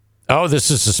Oh,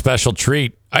 this is a special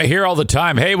treat. I hear all the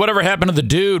time, hey, whatever happened to the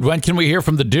dude? When can we hear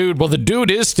from the dude? Well, the dude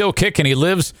is still kicking. He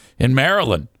lives in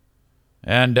Maryland.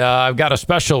 And I've got a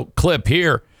special clip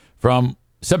here from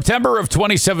September of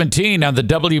 2017 on the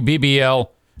WBBL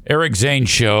Eric Zane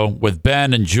show with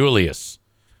Ben and Julius.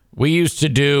 We used to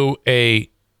do a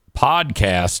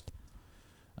podcast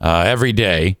every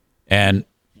day. And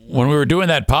when we were doing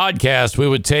that podcast, we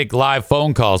would take live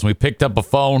phone calls. And we picked up the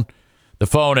phone,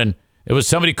 and it was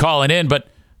somebody calling in, but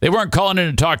they weren't calling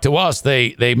in to talk to us.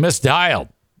 They misdialed.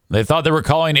 They thought they were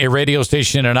calling a radio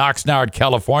station in Oxnard,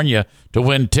 California to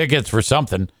win tickets for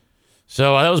something.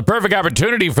 So that was a perfect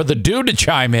opportunity for the dude to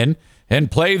chime in and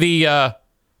play the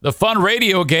fun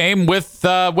radio game with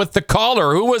the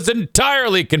caller, who was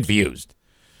entirely confused.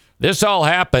 This all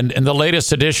happened in the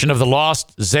latest edition of the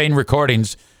Lost Zane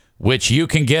recordings, which you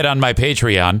can get on my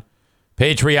Patreon,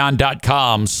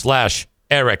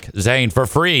 patreon.com/Eric Zane for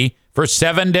free for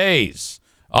 7 days.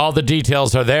 All the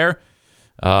details are there.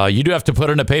 You do have to put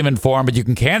in a payment form, but you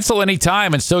can cancel any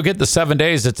time and still get the 7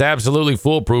 days. It's absolutely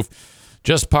foolproof.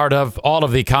 Just part of all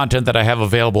of the content that I have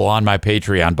available on my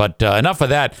Patreon. But enough of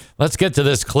that. Let's get to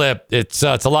this clip. It's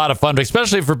a lot of fun,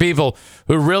 especially for people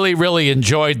who really, really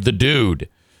enjoyed the dude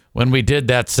when we did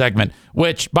that segment,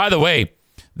 which, by the way,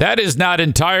 that is not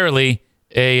entirely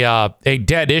a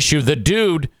dead issue. The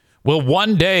dude will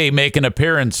one day make an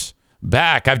appearance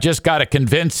back. I've just got to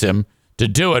convince him to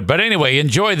do it. But anyway,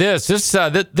 enjoy this.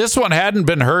 This one hadn't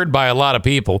been heard by a lot of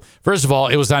people. First of all,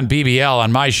 it was on BBL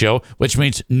on my show, which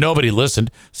means nobody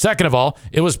listened. Second of all,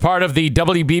 it was part of the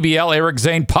WBBL Eric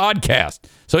Zane podcast.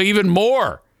 So even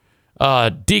more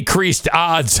decreased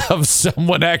odds of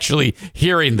someone actually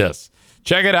hearing this.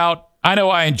 Check it out. I know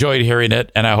I enjoyed hearing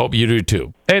it, and I hope you do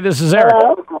too. Hey, this is Eric.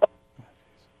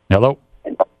 Hello?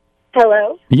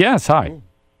 Hello? Yes, hi.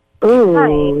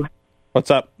 Ooh. Hi. What's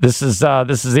up? This is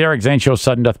the Eric Zane Show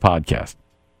Sudden Death Podcast.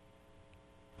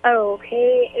 Oh,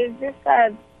 okay. Is this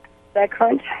the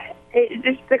contest? Is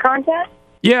this the contest?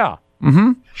 Yeah.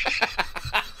 Mm-hmm.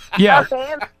 Yeah.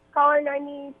 Okay, I'm calling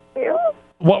 92.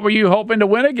 What were you hoping to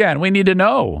win again? We need to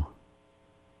know.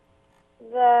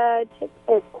 The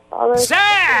tickets.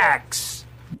 Sex!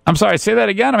 I'm sorry, say that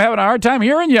again. I'm having a hard time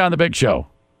hearing you on the big show.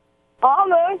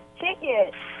 Almost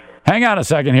tickets. Hang on a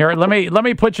second here. Let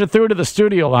me put you through to the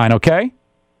studio line, okay?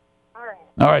 All right.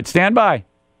 All right, stand by.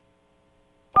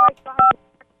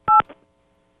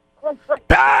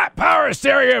 Power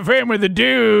Stereo FM with the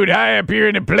dude high up here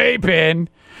in the playpen.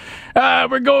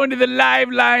 We're going to the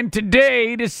live line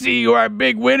today to see who our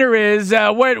big winner is.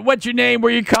 What's your name?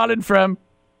 Where are you calling from?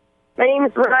 My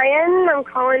name's Ryan. I'm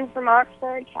calling from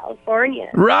Oxnard, California.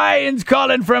 Ryan's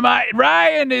calling from...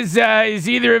 Ryan is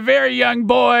either a very young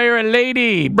boy or a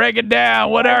lady. Break it down.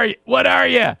 What are you?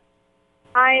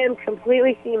 I am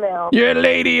completely female. You're a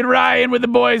lady, and Ryan with the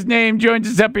boy's name joins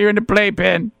us up here in the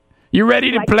playpen. You ready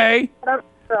to play?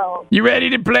 You ready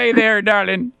to play there,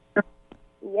 darling?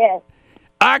 Yes.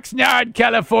 Oxnard,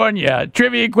 California.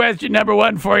 Trivia question number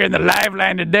 1 for you in the live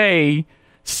line today.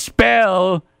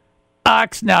 Spell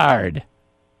Oxnard.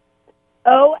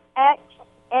 Oxnard.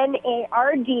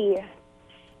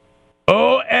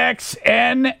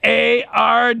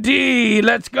 Oxnard.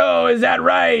 Let's go. Is that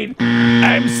right?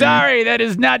 I'm sorry, that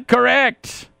is not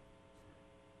correct.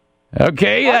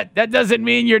 Okay, that doesn't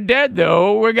mean you're dead,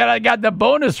 though. I got the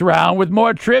bonus round with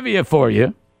more trivia for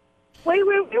you. Wait.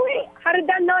 How did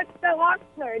that not spell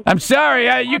Oxnard? I'm sorry,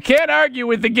 you can't argue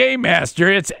with the game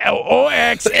master. It's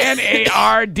Oxnarde.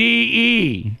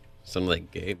 Something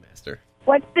like Game Master.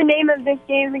 What's the name of this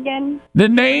game again? The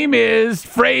name is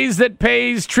Phrase That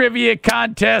Pays Trivia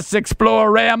Contests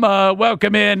Explorama.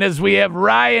 Welcome in as we have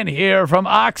Ryan here from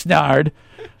Oxnard.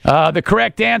 The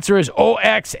correct answer is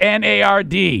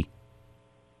Oxnard.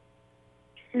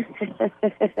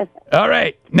 All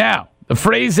right. Now, the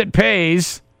phrase that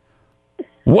pays.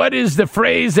 What is the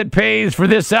phrase that pays for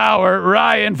this hour,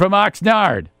 Ryan from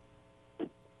Oxnard?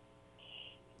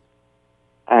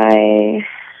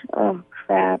 Oh,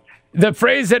 crap. The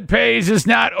phrase that pays is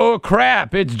not, oh,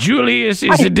 crap. It's Julius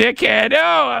is a dickhead.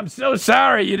 Oh, I'm so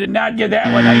sorry. You did not get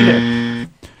that one either.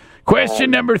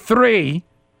 Question number 3.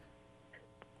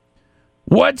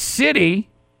 What city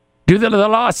do the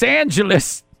Los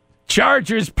Angeles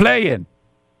Chargers play in?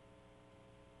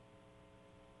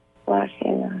 Los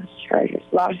Angeles Chargers.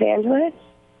 Los Angeles?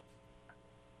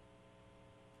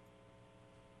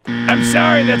 I'm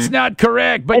sorry, that's not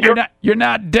correct, but you're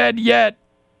not dead yet.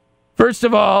 First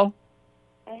of all,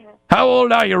 how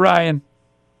old are you, Ryan?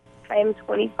 I am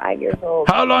 25 years old.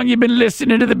 How long you been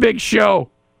listening to the big show?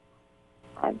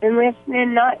 I've been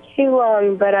listening not too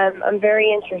long, but I'm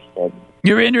very interested.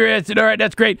 You're interested. All right,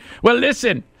 that's great. Well,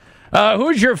 listen,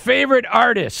 Who's your favorite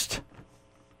artist?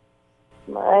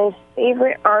 My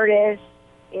favorite artist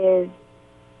is...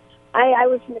 I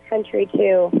was from the country,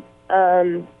 too.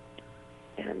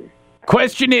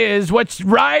 Question is, what's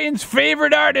Ryan's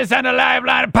favorite artist on the live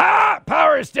line of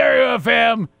Power Stereo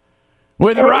FM?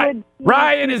 With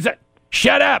Ryan is...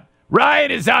 Shut up.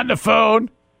 Ryan is on the phone.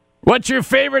 What's your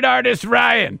favorite artist,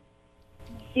 Ryan?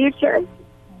 Future.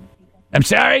 I'm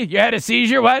sorry? You had a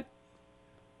seizure? What?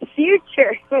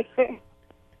 Future.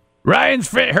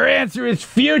 Her answer is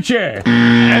Future.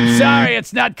 I'm sorry,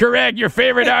 it's not correct. Your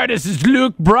favorite artist is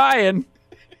Luke Bryan.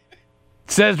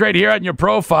 It says right here on your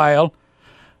profile.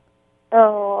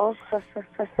 Oh.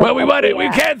 Well, we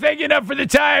can't thank you enough for the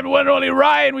time. One only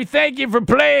Ryan. We thank you for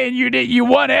playing. You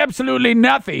won absolutely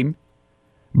nothing.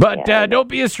 But don't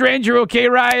be a stranger, okay,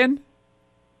 Ryan?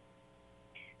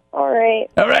 All right.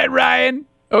 All right, Ryan.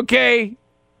 Okay.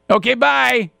 Okay,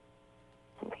 bye.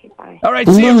 Okay, bye. All right,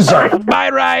 see you. Bye,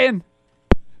 Ryan.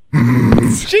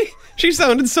 She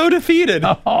sounded so defeated.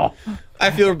 Oh.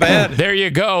 I feel bad. There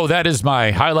you go. That is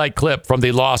my highlight clip from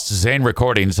the Lost Zane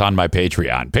recordings on my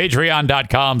Patreon.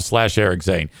 Patreon.com/Eric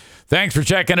Zane. Thanks for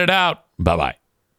checking it out. Bye-bye.